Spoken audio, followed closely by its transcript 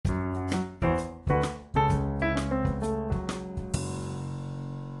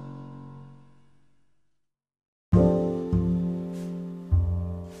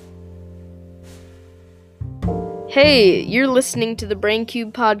Hey, you're listening to the Brain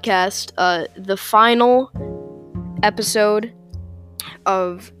Cube podcast, the final episode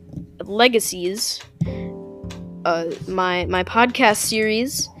of Legacies, my podcast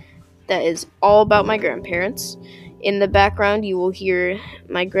series that is all about my grandparents. In the background, you will hear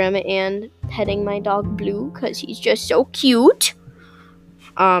my grandma Ann petting my dog Blue because he's just so cute.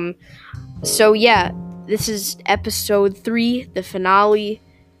 So yeah, this is episode 3, the finale.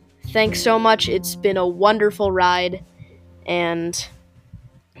 Thanks so much. It's been a wonderful ride, and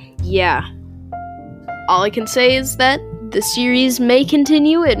yeah. All I can say is that the series may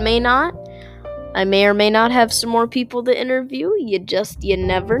continue, it may not. I may or may not have some more people to interview. You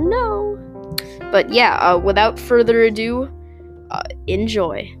never know. But yeah, without further ado,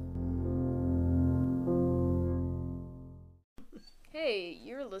 enjoy. Hey,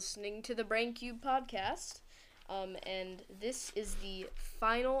 you're listening to the Brain Cube podcast, and this is the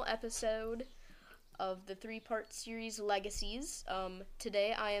final episode of the 3-part series Legacies.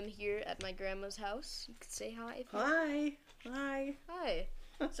 Today I am here at my grandma's house. You could say hi. Hi.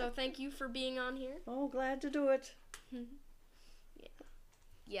 So thank you for being on here. Oh, glad to do it.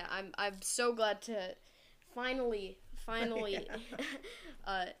 Yeah, I'm so glad to finally finally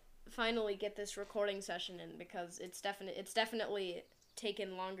get this recording session in, because it's definitely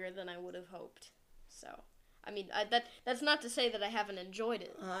taken longer than I would have hoped. So, I mean, that's not to say that I haven't enjoyed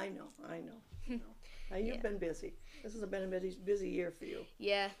it. I know. You've been busy. This has been a busy year for you.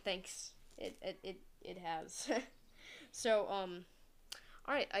 Yeah, thanks. It has. So,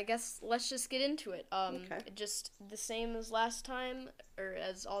 all right, I guess let's just get into it. Okay. Just the same as last time, or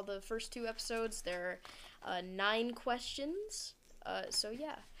as all the first 2 episodes, there are 9 questions. So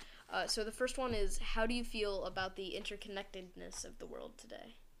the first one is, how do you feel about the interconnectedness of the world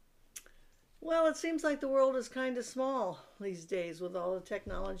today? Well, it seems like the world is kind of small these days with all the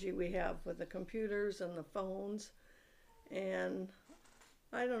technology we have with the computers and the phones. And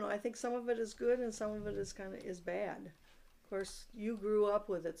I don't know, I think some of it is good and some of it is bad. Of course, you grew up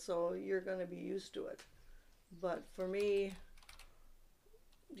with it, so you're going to be used to it. But for me,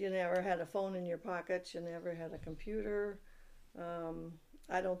 you never had a phone in your pocket, you never had a computer.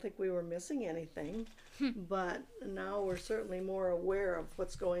 I don't think we were missing anything, but now we're certainly more aware of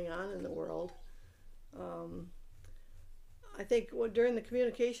what's going on in the world. I think during the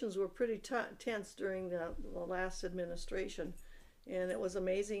communications were pretty tense during the last administration, and it was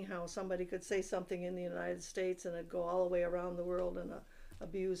amazing how somebody could say something in the United States and it'd go all the way around the world and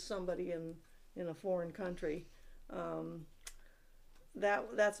abuse somebody in a foreign country.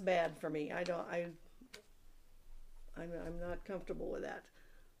 That's bad for me. I'm not comfortable with that.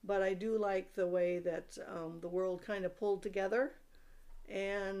 But I do like the way that the world kind of pulled together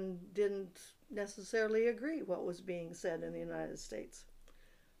and didn't necessarily agree what was being said in the United States.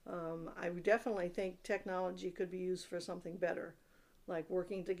 I would definitely think technology could be used for something better, like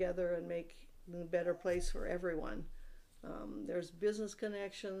working together and make a better place for everyone. There's business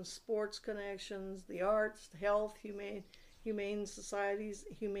connections, sports connections, the arts, health, humane societies,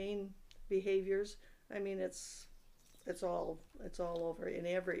 humane behaviors. I mean, it's all over in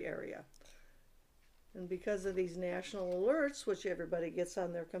every area. And because of these national alerts, which everybody gets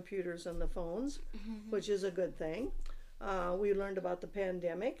on their computers and the phones, which is a good thing, we learned about the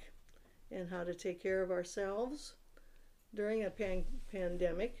pandemic and how to take care of ourselves during a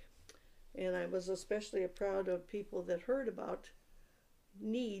pandemic. And I was especially proud of people that heard about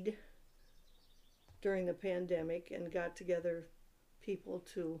need during the pandemic and got together people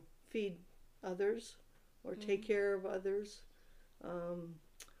to feed others or take care of others.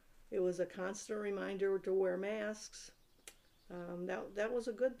 It was a constant reminder to wear masks. That was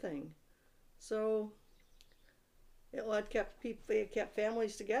a good thing. So it kept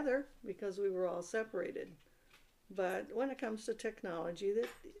families together because we were all separated. But when it comes to technology,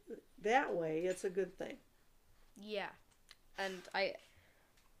 that way, it's a good thing. Yeah, and I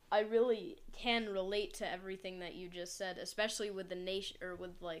really can relate to everything that you just said, especially with the nation, or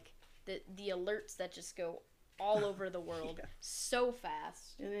with like the alerts that just go all over the world so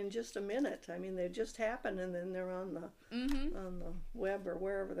fast. And in just a minute, I mean, they just happen, and then they're on the web or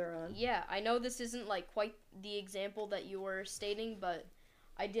wherever they're on. Yeah, I know this isn't like quite the example that you were stating, but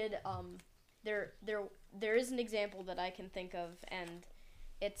I did there is an example that I can think of, and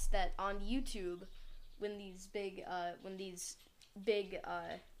it's that on YouTube, when these big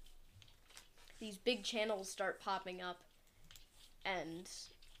channels start popping up, and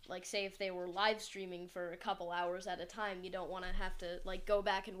like, say if they were live streaming for a couple hours at a time, you don't want to have to like go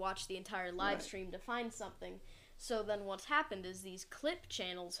back and watch the entire live stream to find something. So then what's happened is these clip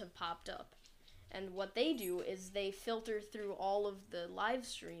channels have popped up, and what they do is they filter through all of the live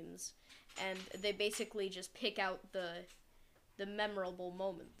streams and they basically just pick out the memorable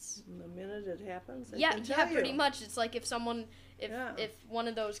moments. The minute it happens, Yeah, can tell yeah, pretty you. much. It's like if someone, Yeah. if one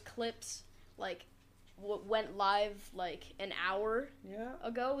of those clips like went live like an hour Yeah.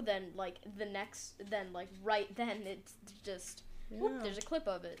 ago, then like the next, then like right then it's just whoop, there's a clip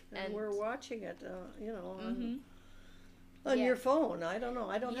of it, and we're watching it, on, Yeah. your phone. I don't know.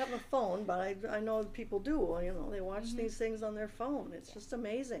 I don't have a phone, but I know people do. They watch these things on their phone. It's just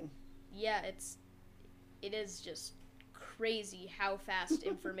amazing. Yeah, it is just crazy how fast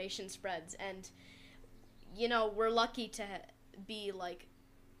information spreads, and we're lucky to be like,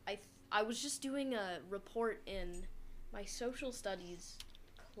 I was just doing a report in my social studies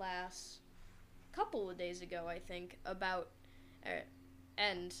class a couple of days ago, I think, about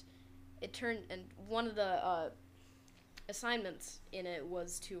and one of the assignments in it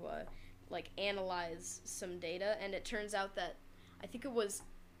was to like analyze some data, and it turns out that I think it was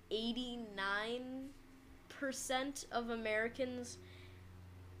 89% of Americans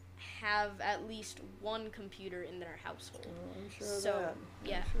have at least one computer in their household. Oh, I'm sure So, of that.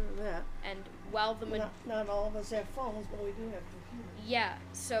 yeah. I'm sure of that. And while the Not all of us have phones, but we do have computers. yeah,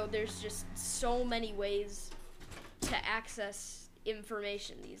 so there's just so many ways to access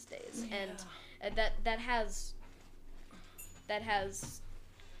information these days, and that has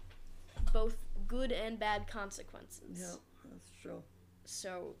both good and bad consequences. Yeah, that's true.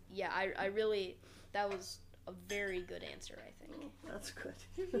 So yeah, I really, that was a very good answer, I think. Oh, that's good.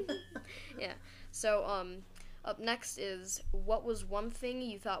 Yeah. So up next is, what was one thing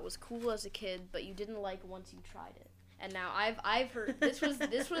you thought was cool as a kid but you didn't like once you tried it? And now I've heard this was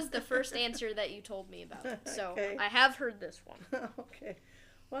the first answer that you told me about. So Okay. I have heard this one. Okay.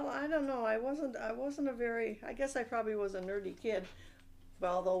 Well, I don't know. I wasn't a very. I guess I probably was a nerdy kid,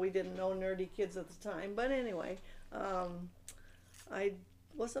 well, although we didn't know nerdy kids at the time. But anyway, I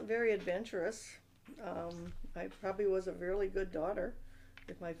wasn't very adventurous. I probably was a really good daughter.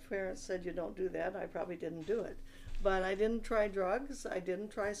 If my parents said you don't do that, I probably didn't do it. But I didn't try drugs. I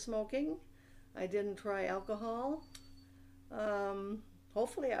didn't try smoking. I didn't try alcohol.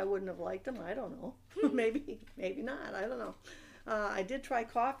 Hopefully I wouldn't have liked them. I don't know. maybe not. I don't know. I did try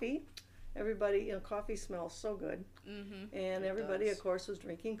coffee. Everybody, coffee smells so good. Mm-hmm. And everybody, of course, was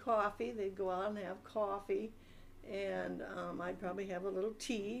drinking coffee. They'd go out and have coffee. And I'd probably have a little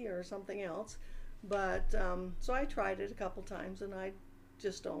tea or something else. But so I tried it a couple times, and I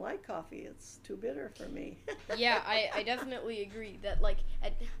just don't like coffee. It's too bitter for me. Yeah, I definitely agree that, like,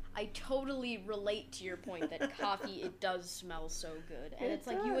 I totally relate to your point that coffee, it does smell so good. And it's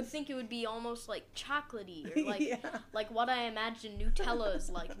like, you would think it would be almost like chocolatey, or like Yeah. like what I imagine Nutella is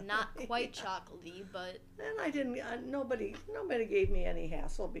like, not quite chocolatey, but And I didn't. Nobody gave me any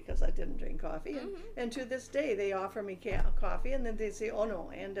hassle because I didn't drink coffee. And to this day, they offer me coffee, and then they say, "Oh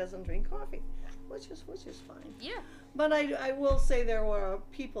no, Ann doesn't drink coffee," which is fine. yeah. But I will say there were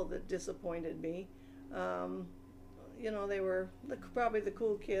people that disappointed me. They were probably the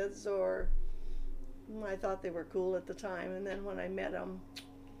cool kids, or I thought they were cool at the time, and then when I met them,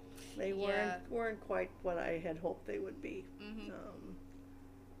 they weren't quite what I had hoped they would be. Mm-hmm.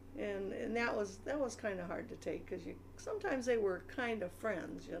 And that was kind of hard to take, because sometimes they were kind of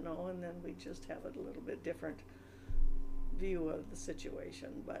friends, and then we just have a little bit different view of the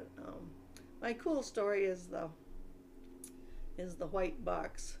situation. But my cool story is the white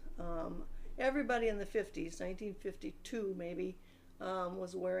box. Everybody in the 50s, 1952 maybe,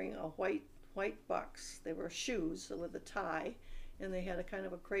 was wearing a white box. They were shoes with a tie, and they had a kind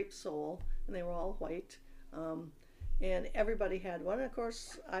of a crepe sole, and they were all white. And everybody had one. Of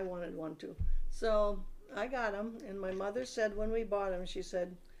course, I wanted one too. So I got them, and my mother said when we bought them, she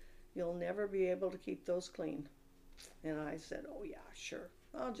said, "You'll never be able to keep those clean." And I said, "Oh yeah, sure.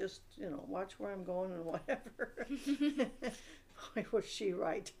 I'll just, watch where I'm going and whatever." Boy, was she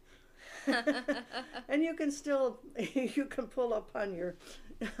right. And you can pull up on your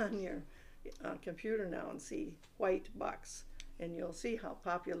computer now and see white box, and you'll see how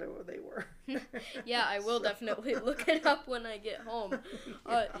popular they were. Yeah, I will definitely look it up when I get home.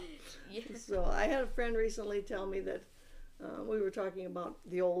 Yeah. So I had a friend recently tell me that we were talking about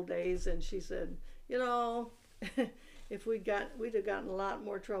the old days, and she said, if we'd have gotten a lot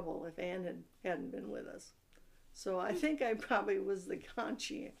more trouble if Ann hadn't been with us. So I think I probably was the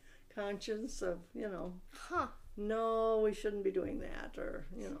conscience of, no, we shouldn't be doing that, or,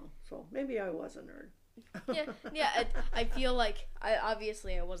 so maybe I was a nerd. Yeah. I feel like I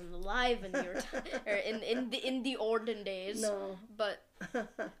wasn't alive in your time, or in the olden days. No. But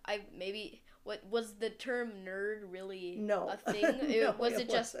what was the term nerd really No. a thing? No, was it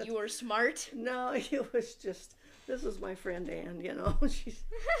just wasn't. you were smart? No, it was just this is my friend Ann,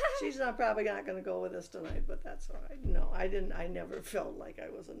 she's not probably not going to go with us tonight, but that's all right. No, I didn't. I never felt like I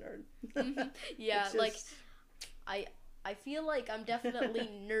was a nerd. Yeah, It's like just- I feel like I'm definitely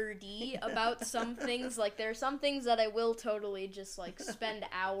nerdy about some things. Like there are some things that I will totally just like spend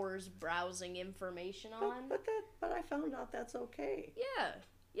hours browsing information on. but I found out that's okay. Yeah.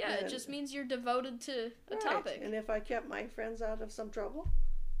 Yeah, it And- just means you're devoted to a Right. topic. And if I kept my friends out of some trouble,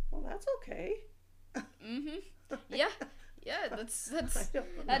 well, that's okay. Yeah. Yeah, that's I don't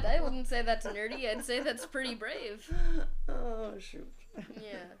I know. wouldn't say that's nerdy. I'd say that's pretty brave. Oh shoot.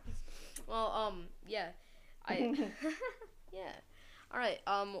 Yeah. Well, yeah. I yeah. All right.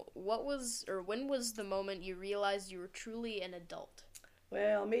 When was the moment you realized you were truly an adult?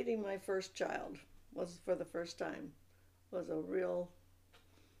 Well, meeting my first child was for the first time was a real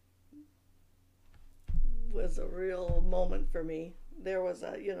moment for me. There was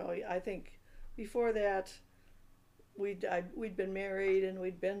I think before that we'd been married and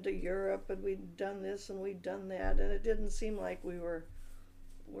we'd been to Europe and we'd done this and we'd done that, and it didn't seem like we were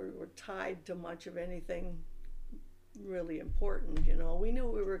tied to much of anything really important. We knew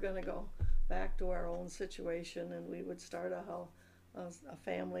we were going to go back to our own situation and we would start a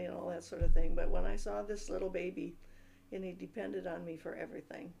family and all that sort of thing. But when I saw this little baby and he depended on me for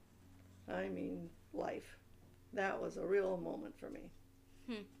everything, I mean life, that was a real moment for me.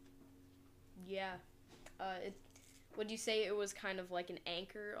 Yeah. Would you say it was kind of like an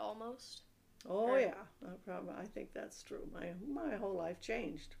anchor almost? Oh Or- yeah, I think that's true. My whole life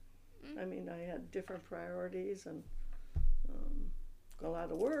changed. I mean, I had different priorities and a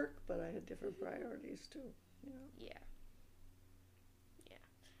lot of work, but I had different priorities too. Yeah. Yeah.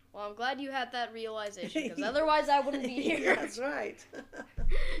 Well, I'm glad you had that realization because otherwise I wouldn't be here. That's right.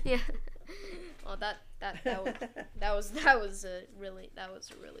 Yeah. Well, that was a really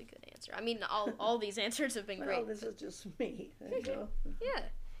good answer. I mean, all these answers have been Well, great. this is just me. Yeah. Yeah.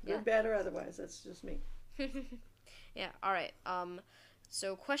 Good, bad, or otherwise, that's just me. Yeah. All right.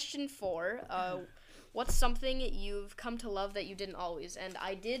 So question 4. What's something you've come to love that you didn't always? And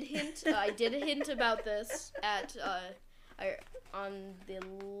I did hint about this on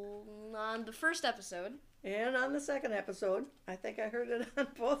the first episode. And on the second episode, I think I heard it on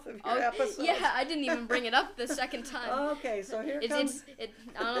both of your episodes. Yeah, I didn't even bring it up the second time. Okay, so here comes.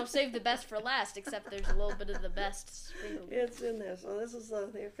 I don't know, save the best for last, except there's a little bit of the best sprinkled. It's in there. So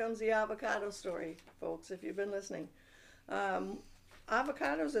here comes the avocado story, folks, if you've been listening.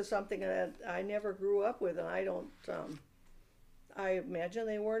 Avocados is something that I never grew up with, and I don't. I imagine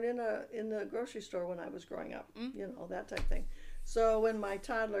they weren't in the grocery store when I was growing up. That type of thing. So when my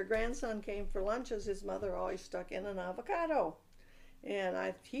toddler grandson came for lunches, his mother always stuck in an avocado,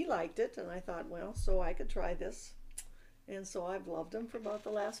 and he liked it, and I thought, well, so I could try this, and so I've loved them for about the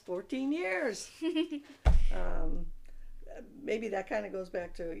last 14 years. Maybe that kind of goes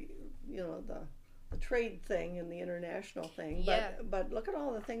back to the trade thing and the international thing. Yeah. But look at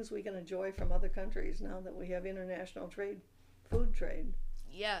all the things we can enjoy from other countries now that we have international trade, food trade.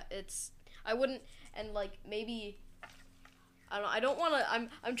 Yeah, I wouldn't, and like maybe, I don't know, I don't want to,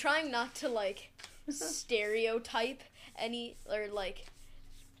 I'm trying not to like stereotype any, or like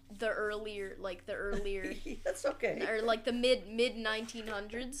the earlier, That's okay. or like the mid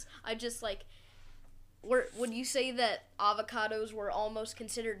 1900s. I just like, would you say that avocados were almost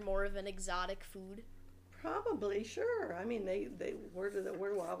considered more of an exotic food? Probably, sure. I mean, where do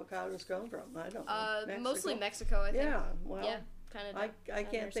avocados come from? I don't know. Mexico? Mostly Mexico, I think. Yeah, well, Yeah, kind of. I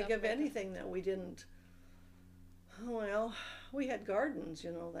can't think of anything that we didn't. Well, we had gardens,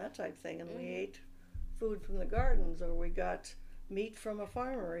 that type thing, and we ate food from the gardens, or we got meat from a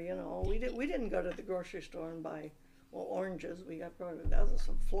farmer. We didn't go to the grocery store and buy oranges. We got that was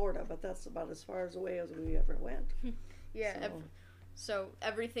from Florida, but that's about as far away as we ever went. Yeah. So. So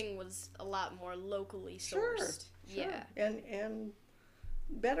everything was a lot more locally sourced. Sure. Yeah. And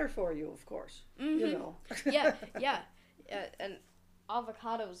better for you, of course. Yeah. And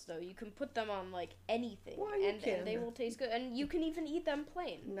avocados, though, you can put them on like anything, Well, you and can. they will taste good. And you can even eat them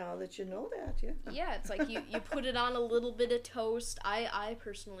plain. Now that you know that, yeah. Yeah, it's like you put it on a little bit of toast. I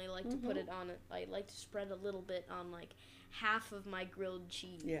personally like to put it on it. I like to spread a little bit on like half of my grilled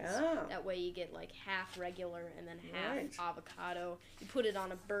cheese. Yeah. That way you get like half regular and then half Right. avocado. You put it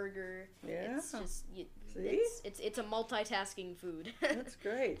on a burger. Yeah. It's just See? it's a multitasking food. That's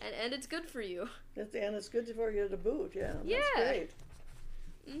great. and it's good for you. And it's good for you to boot, yeah. Yeah. That's great.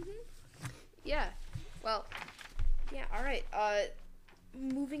 Yeah. Well, yeah, all right.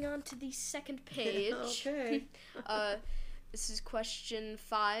 Moving on to the second page. Okay. This is question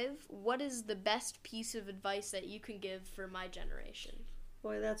 5. What is the best piece of advice that you can give for my generation?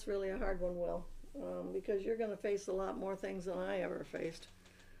 Boy, that's really a hard one, Will. because you're going to face a lot more things than I ever faced.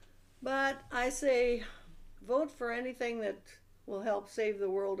 But I say vote for anything that will help save the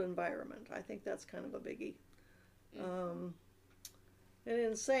world environment. I think that's kind of a biggie. Um, and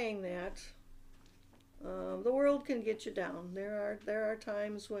in saying that, the world can get you down. There are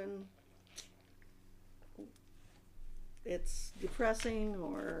times when it's depressing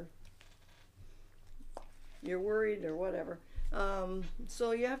or you're worried or whatever.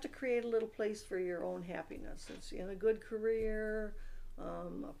 So you have to create a little place for your own happiness. It's in a good career,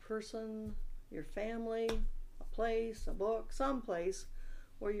 a person, your family, a place, a book, some place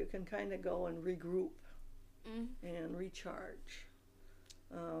where you can kind of go and regroup and recharge.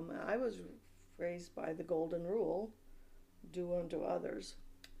 I was raised by the golden rule, do unto others.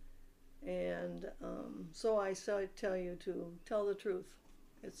 And so I tell you to tell the truth.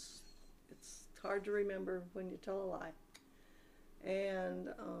 It's hard to remember when you tell a lie. And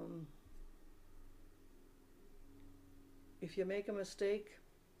if you make a mistake,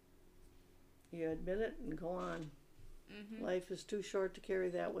 you admit it and go on. Life is too short to carry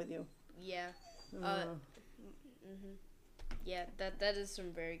that with you. Yeah. Yeah, that is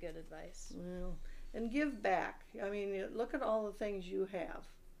some very good advice. Well, and give back. I mean, look at all the things you have.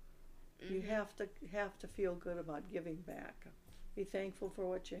 You have to feel good about giving back. Be thankful for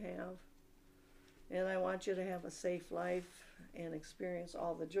what you have. And I want you to have a safe life and experience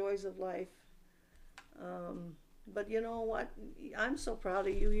all the joys of life. But you know what? I'm so proud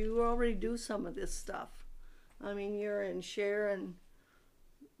of you. You already do some of this stuff. I mean, you're in share and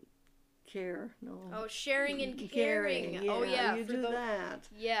care. No. Oh, sharing and caring. Yeah, oh yeah, you do that.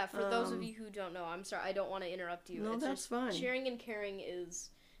 Yeah, for those of you who don't know, I'm sorry, I don't want to interrupt you. No, it's that's just, fine. Sharing and caring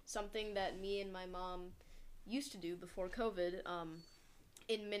is something that me and my mom used to do before COVID.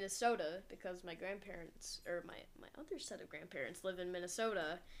 In Minnesota, because my grandparents, or my other set of grandparents, live in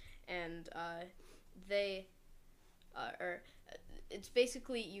Minnesota, and it's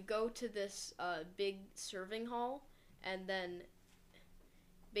basically you go to this big serving hall, and then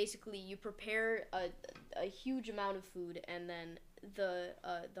basically you prepare a huge amount of food, and then the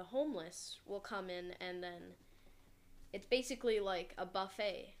homeless will come in, and then it's basically like a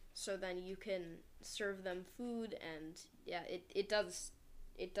buffet. So then you can serve them food, and yeah, it does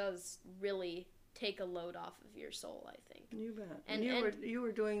really take a load off of your soul, I think. You bet. And you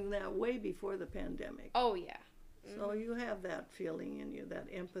were doing that way before the pandemic. Oh yeah. So you have that feeling in you, that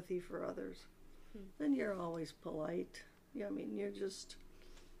empathy for others. Then you're always polite. Yeah, I mean,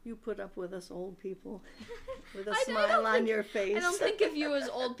 you put up with us old people with a smile on your face. I don't think of you as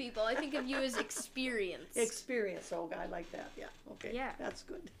old people. I think of you as experienced. Experience. Oh, I like that. Yeah. Okay. Yeah. That's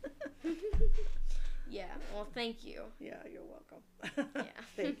good. Yeah. Well, thank you. Yeah, you're welcome. Yeah.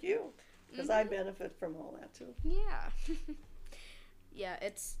 Thank you. Because I benefit from all that too. Yeah. Yeah,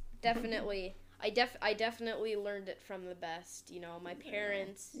 it's definitely... I definitely learned it from the best. You know, my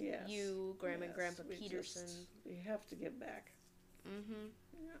parents, yes. you, Grandma and Grandpa Peterson. You have to give back.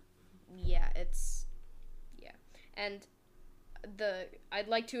 Yeah, and I'd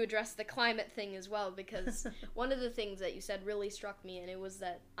like to address the climate thing as well, because one of the things that you said really struck me, and it was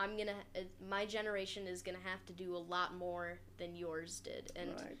that my generation is gonna have to do a lot more than yours did,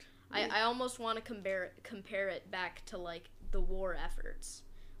 and right. I almost want to compare it back to like the war efforts.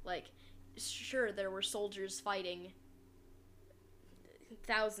 Like, sure, there were soldiers fighting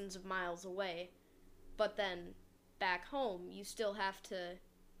thousands of miles away, but then back home you still have to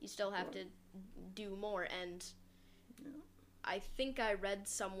do more. And I think I read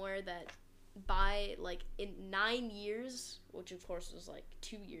somewhere that by like in 9 years, which of course was like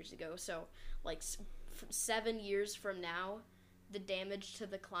 2 years ago, so like 7 years from now, the damage to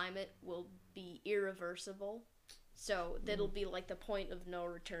the climate will be irreversible. So that'll be like the point of no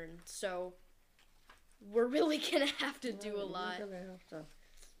return. So we're really gonna have to do a lot. We're gonna have to.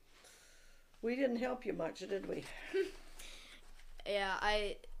 We didn't help you much, did we? Yeah,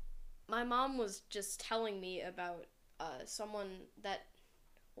 my mom was just telling me about someone that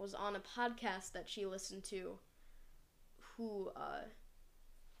was on a podcast that she listened to, who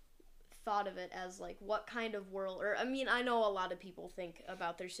thought of it as like, what kind of world, or I mean, I know a lot of people think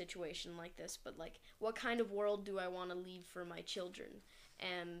about their situation like this, but like, what kind of world do I want to leave for my children?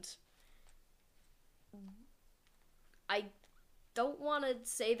 And I don't want to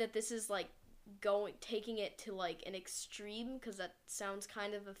say that this is like taking it to like an extreme, because that sounds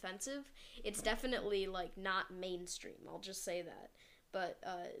kind of offensive. It's definitely like not mainstream, I'll just say that. But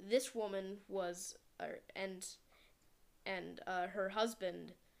this woman was and her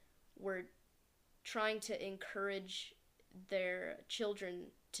husband were trying to encourage their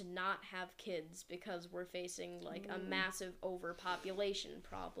children to not have kids, because we're facing like a massive overpopulation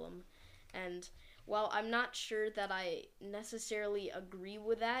problem. And while I'm not sure that I necessarily agree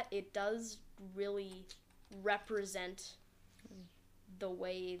with that, it does really represent the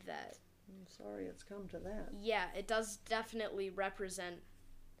way that, I'm sorry it's come to that. yeah, it does definitely represent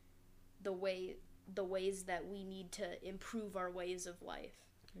the ways that we need to improve our ways of life.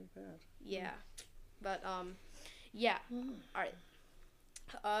 You bet. Yeah. But yeah. All right.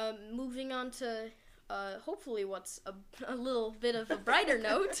 Moving on to hopefully what's a little bit of a brighter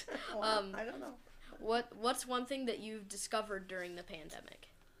note. I don't know. What's one thing that you've discovered during the pandemic?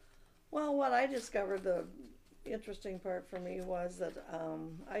 Well, what I discovered, the interesting part for me was that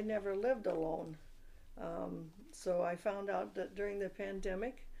I never lived alone. So I found out that during the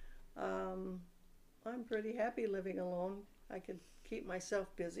pandemic, I'm pretty happy living alone. I could keep myself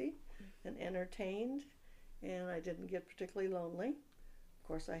busy and entertained, and I didn't get particularly lonely. Of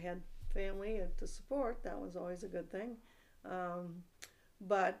course, I had family to support. That was always a good thing.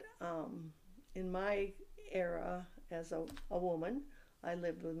 But in my era as a woman, I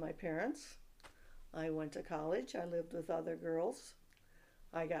lived with my parents. I went to college. I lived with other girls.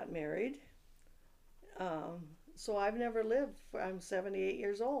 I got married. So I've never lived. I'm 78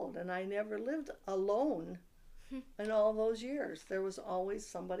 years old, and I never lived alone in all those years. There was always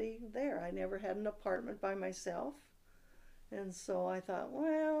somebody there. I never had an apartment by myself. And so I thought,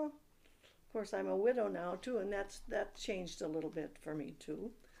 well, of course I'm a widow now too, and that changed a little bit for me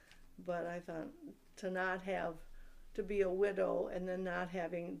too. But I thought to be a widow and then not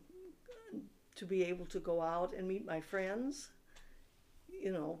having to be able to go out and meet my friends,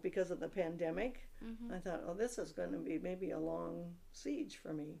 because of the pandemic, I thought, oh, this is going to be maybe a long siege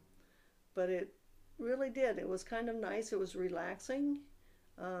for me. But it really did. It was kind of nice. It was relaxing.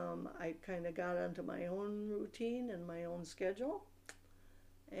 I kind of got onto my own routine and my own schedule.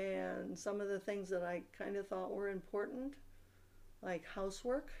 And some of the things that I kind of thought were important, like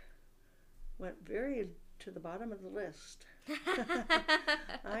housework, went very to the bottom of the list.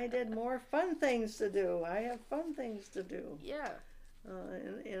 I did more fun things to do. I have fun things to do. Yeah.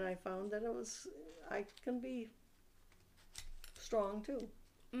 And I found that I can be strong too.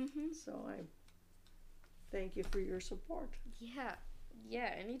 So I thank you for your support. Yeah,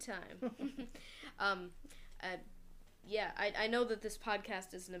 anytime. Yeah, I know that this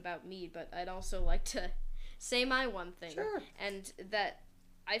podcast isn't about me, but I'd also like to say my one thing. Sure. And that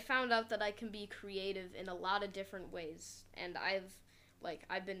I found out that I can be creative in a lot of different ways. And I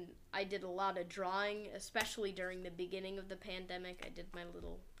did a lot of drawing, especially during the beginning of the pandemic. I did my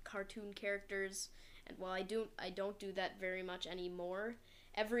little cartoon characters, and while I don't do that very much anymore,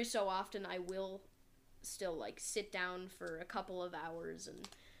 every so often I will still sit down for a couple of hours and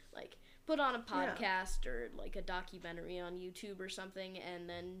put on a podcast or a documentary on YouTube or something, and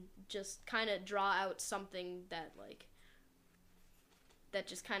then just kind of draw out something that that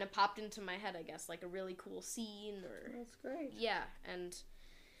just kind of popped into my head, I guess, a really cool scene or... That's great. Yeah, and...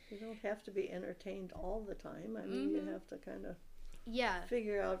 You don't have to be entertained all the time. I mean, you have to kind of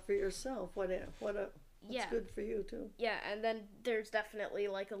figure out for yourself what's good for you, too. Yeah, and then there's definitely,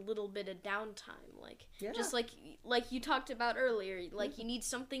 a little bit of downtime. Just like you talked about earlier, you need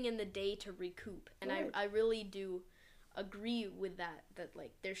something in the day to recoup. And right. I really do agree with that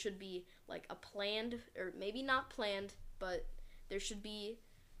there should be, a planned, or maybe not planned, but... There should be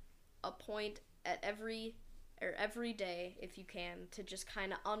a point at every day, if you can, to just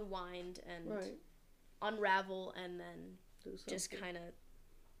kind of unwind and unravel, and then just kind of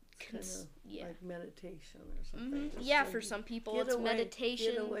like meditation or something. Yeah, for some people it's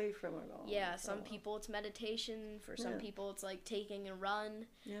meditation. Get away from it all. Yeah, some people it's meditation. For some people it's taking a run.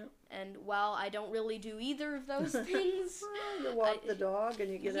 Yeah. And while I don't really do either of those things, you walk the dog and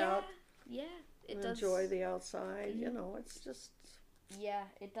you get out. Yeah, it does. Enjoy the outside. It's just. Yeah,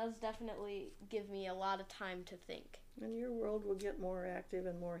 it does definitely give me a lot of time to think. And your world will get more active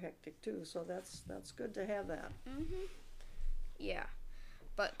and more hectic too, so that's good to have that. Yeah.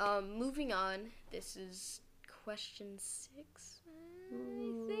 But moving on, this is question 6,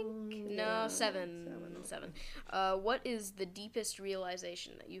 I think? No, 7. What is the deepest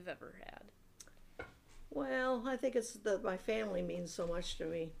realization that you've ever had? Well, I think it's that my family means so much to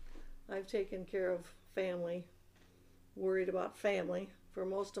me. I've taken care of family, worried about family for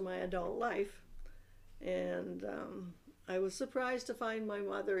most of my adult life, and I was surprised to find my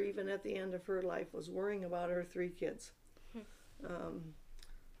mother, even at the end of her life, was worrying about her 3 kids.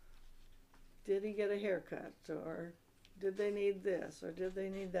 Did he get a haircut, or did they need this, or did they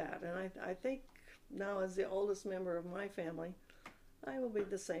need that? And I think now, as the oldest member of my family, I will be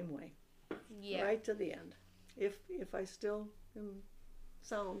the same way, right to the end, if I still am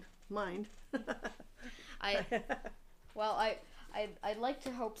sound mind. Well, I'd like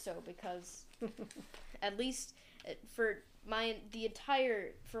to hope so because at least for my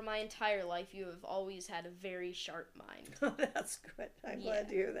entire life, you have always had a very sharp mind. Oh, that's good. I'm glad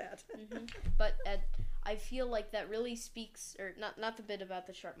to hear that. But I feel like that really speaks, or not the bit about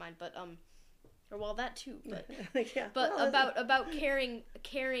the sharp mind, but or well that too, but Yeah. but Well, about caring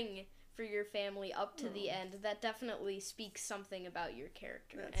for your family up to the end. That definitely speaks something about your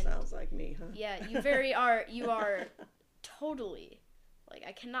character. that And sounds like me, huh? yeah, you are totally, like,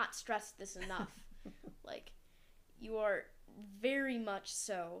 I cannot stress this enough. Like, you are very much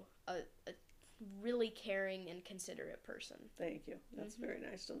so a really caring and considerate person. Thank you. That's very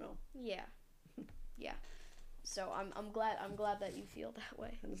nice to know. Yeah. Yeah. So I'm glad that you feel that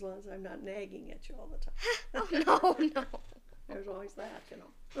way. And as long as I'm not nagging at you all the time. Oh no. There's always that, you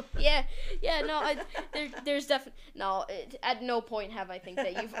know. Yeah, no, there's definitely no. At no point have I think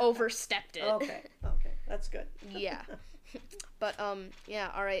that you've overstepped it. Okay, that's good. Yeah, but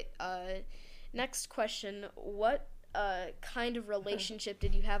yeah, all right. Next question: what kind of relationship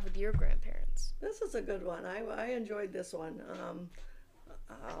did you have with your grandparents? This is a good one. I enjoyed this one.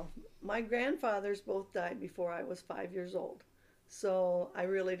 My grandfathers both died before I was 5 years old, so I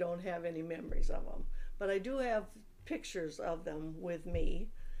really don't have any memories of them. But I do have pictures of them with me,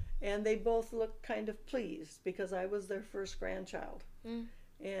 and they both look kind of pleased because I was their first grandchild.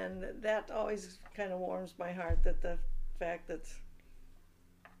 And that always kind of warms my heart, that the fact that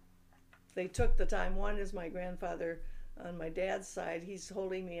they took the time. One is my grandfather on my dad's side. He's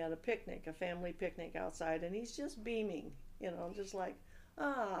holding me at a picnic, a family picnic outside, and he's just beaming, just like,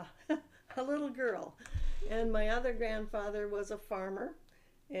 ah, a little girl. And my other grandfather was a farmer,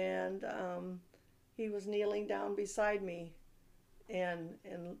 and he was kneeling down beside me and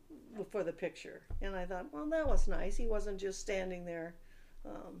for the picture. And I thought, well, that was nice. He wasn't just standing there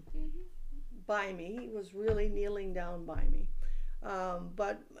by me. He was really kneeling down by me.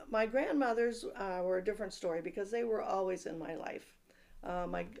 But my grandmothers were a different story because they were always in my life.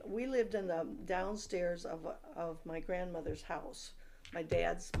 We lived in the downstairs of my grandmother's house, my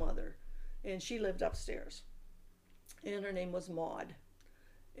dad's mother, and she lived upstairs. And her name was Maud.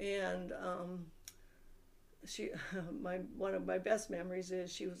 And one of my best memories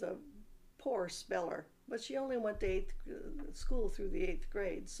is she was a poor speller, but she only went to school through the 8th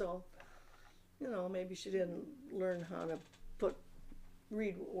grade. So, maybe she didn't learn how to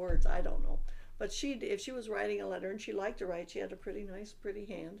read words. I don't know. But if she was writing a letter and she liked to write, she had a pretty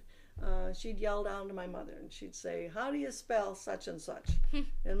hand. She'd yell down to my mother and she'd say, "How do you spell such and such?"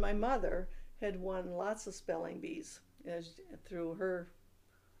 And my mother had won lots of spelling bees through her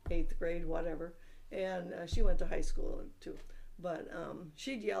 8th grade, whatever. And she went to high school too. But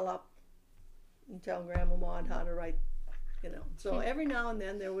she'd yell up and tell Grandma Maud how to write, So every now and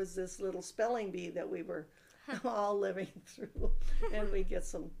then there was this little spelling bee that we were all living through, and we get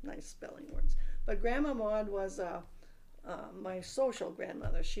some nice spelling words. But Grandma Maud was my social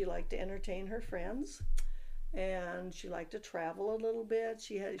grandmother. She liked to entertain her friends, and she liked to travel a little bit.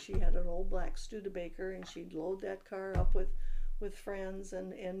 She had an old black Studebaker, and she'd load that car up with friends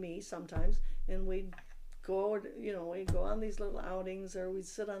and me sometimes, and we'd go on these little outings, or we'd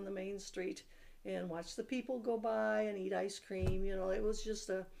sit on the main street and watch the people go by and eat ice cream. It was just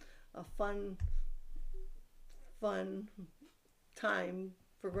a fun time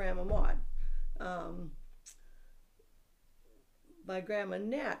for Grandma Maud. My Grandma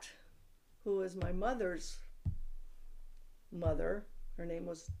Nat, who was my mother's mother, her name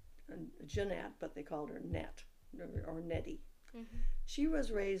was Jeanette, but they called her Net or Nettie. She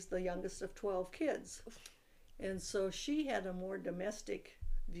was raised the youngest of 12 kids, and so she had a more domestic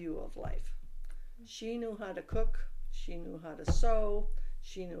view of life. She knew how to cook, she knew how to sew,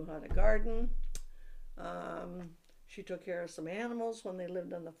 she knew how to garden. She took care of some animals when they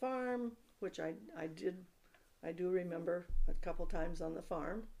lived on the farm, which I do remember a couple times on the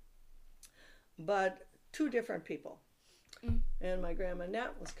farm. But two different people. And my Grandma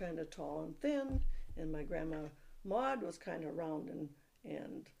Nat was kind of tall and thin, and my Grandma Maud was kind of round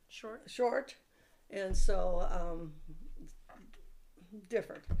and short. And so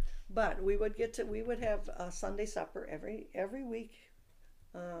different. But we would have a Sunday supper every week.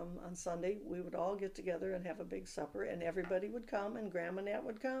 On Sunday, we would all get together and have a big supper, and everybody would come, and Grandma Nat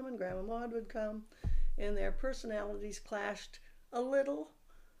would come, and Grandma Maud would come, and their personalities clashed a little,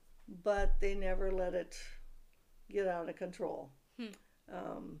 but they never let it get out of control.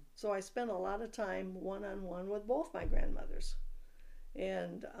 So I spent a lot of time one-on-one with both my grandmothers,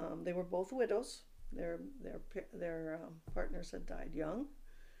 and they were both widows. Their partners had died young,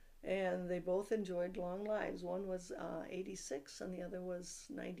 and they both enjoyed long lives. One was 86 and the other was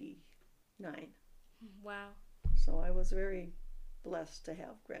 99. Wow. So I was very blessed to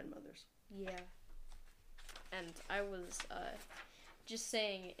have grandmothers. Yeah. And I was just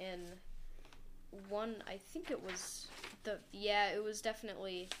saying in one, I think it was it was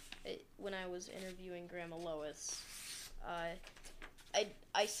definitely when I was interviewing Grandma Lois.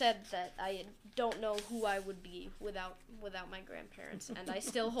 I said that I don't know who I would be without my grandparents, and I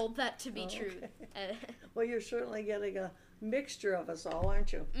still hold that to be true. Well, you're certainly getting a mixture of us all,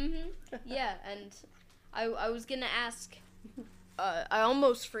 aren't you? Mm-hmm. Yeah, and I was gonna ask. I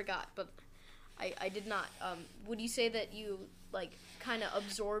almost forgot, but I did not. Would you say that you like kind of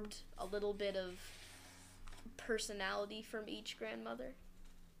absorbed a little bit of personality from each grandmother?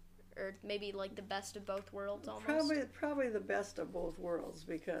 Or maybe like the best of both worlds almost? Probably the best of both worlds,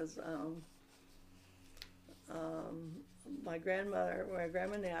 because my grandma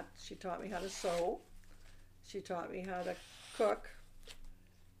Nat, she taught me how to sew. She taught me how to cook.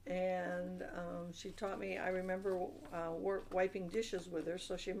 And she taught me, I remember wiping dishes with her,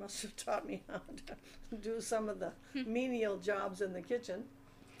 so she must have taught me how to do some of the menial jobs in the kitchen.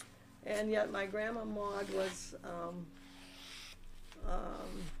 And yet my grandma Maud was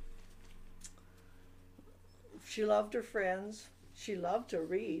she loved her friends. She loved to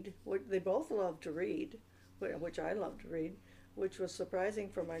read. They both loved to read, which I loved to read, which was surprising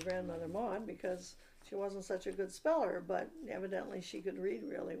for my grandmother Maud, because she wasn't such a good speller, but evidently she could read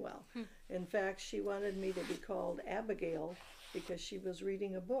really well. In fact, she wanted me to be called Abigail because she was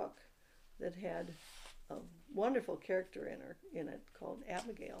reading a book that had a wonderful character in it called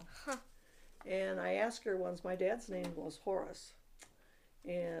Abigail. And I asked her once, my dad's name was Horace,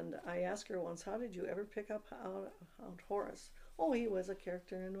 and I asked her once, how did you ever pick up out Horace? Oh, he was a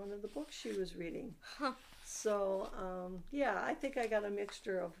character in one of the books she was reading. So, yeah, I think I got a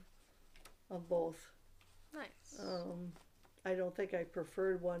mixture of both. Nice. I don't think I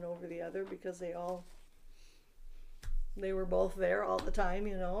preferred one over the other, because they were both there all the time,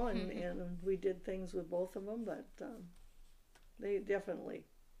 and we did things with both of them, but they definitely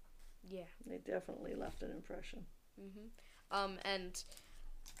left an impression. And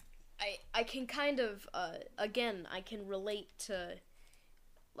I can kind of again, I can relate to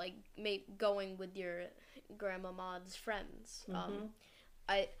like going with your Grandma Maud's friends.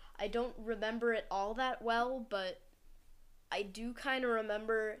 I don't remember it all that well, but I do kind of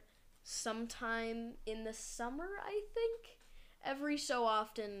remember sometime in the summer, I think, every so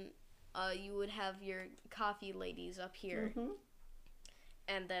often you would have your coffee ladies up here.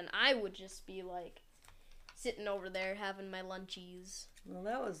 And then I would just be like sitting over there having my lunchies.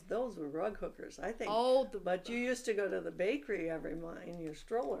 Well, those were rug hookers, I think. Oh, but you used to go to the bakery in your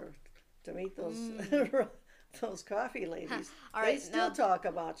stroller to meet those those coffee ladies. All right, they still talk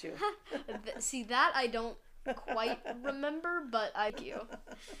about you. See, that I don't quite remember, but I do.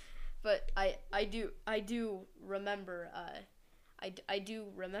 But I do remember. I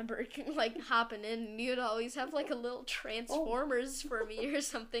do remember like hopping in, and you'd always have like a little Transformers for me or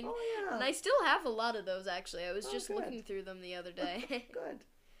something. Oh, yeah. And I still have a lot of those, actually. I was just good. looking through them the other day. Good.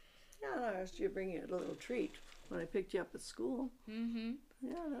 Yeah, I asked you to bring you a little treat when I picked you up at school.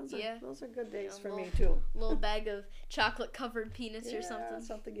 Yeah, those are good days for me too. Little bag of chocolate covered peanuts or something.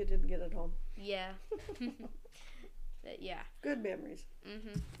 Something you didn't get at home. Yeah. Yeah. Good memories.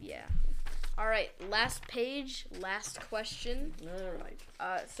 Yeah. All right, last page, last question. All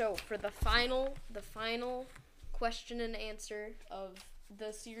right. So for the final question and answer of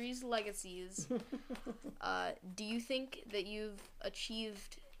the series Legacies, do you think that you've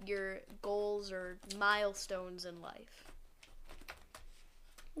achieved your goals or milestones in life?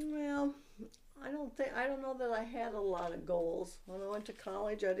 Well, I don't know that I had a lot of goals. When I went to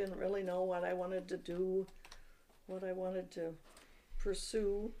college, I didn't really know what I wanted to do, what I wanted to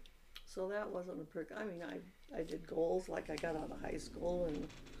pursue. So that wasn't a perk. I mean, I did goals, like I got out of high school and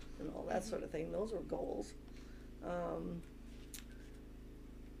all that sort of thing. Those were goals.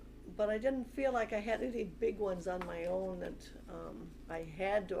 But I didn't feel like I had any big ones on my own that I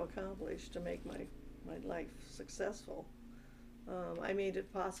had to accomplish to make my life successful. I made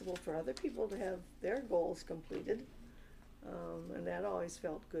it possible for other people to have their goals completed, and that always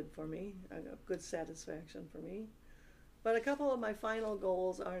felt good for me, a good satisfaction for me. But a couple of my final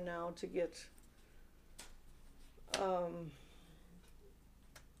goals are now to get to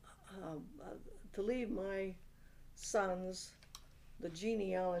leave my sons the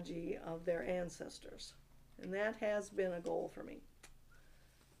genealogy of their ancestors, and that has been a goal for me.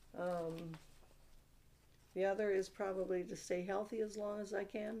 The other is probably to stay healthy as long as I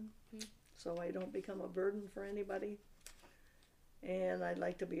can, so I don't become a burden for anybody. And I'd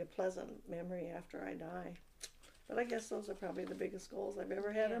like to be a pleasant memory after I die. But I guess those are probably the biggest goals I've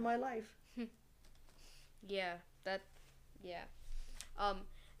ever had in my life. Yeah. That, yeah.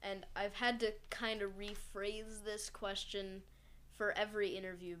 And I've had to kind of rephrase this question for every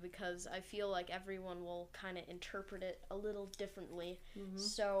interview because I feel like everyone will kind of interpret it a little differently. Mm-hmm.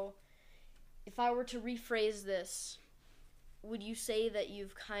 So, if I were to rephrase this, would you say that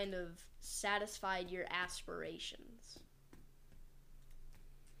you've kind of satisfied your aspirations?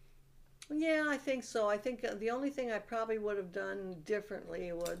 Yeah, I think so. I think the only thing I probably would have done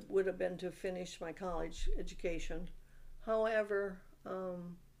differently would have been to finish my college education. However,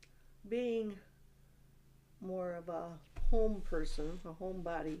 being more of a home person, a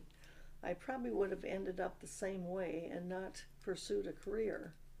homebody, I probably would have ended up the same way and not pursued a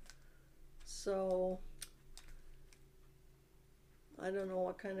career. So I don't know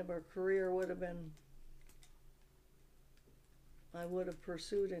what kind of a career would have been I would have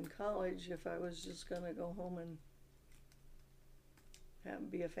pursued in college if I was just going to go home and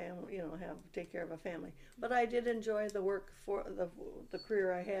be a family, have take care of a family. But I did enjoy the work for the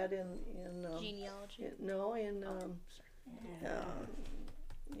career I had in Genealogy? no in Sorry.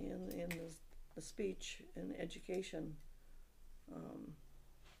 in the speech and education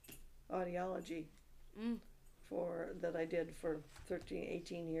audiology Mm. for that I did for 13,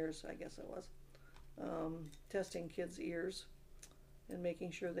 18 years, I guess it was, testing kids' ears and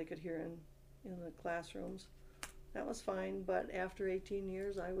making sure they could hear in the classrooms. That was fine, but after 18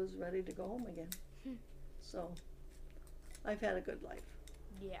 years, I was ready to go home again. So I've had a good life.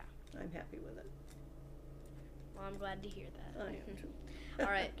 Yeah. I'm happy with it. Well, I'm glad to hear that. I am too. All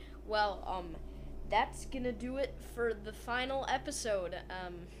right. Well, that's gonna do it for the final episode.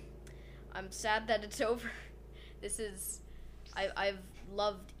 I'm sad that it's over. I've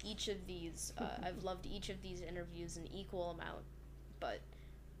loved each of these. I've loved each of these interviews an equal amount, but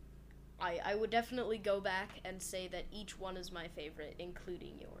I would definitely go back and say that each one is my favorite,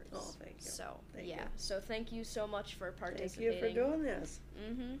 including yours. Oh, thank you. So Thank yeah. you. So thank you so much for participating. Thank you for doing this.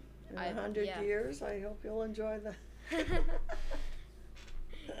 Mm-hmm. In 100 years, I hope you'll enjoy the.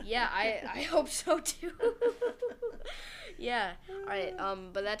 Yeah, I hope so too. Yeah. All right.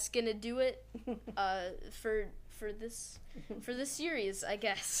 But that's gonna do it. For this series, I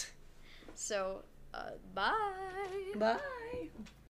guess. So, bye. Bye.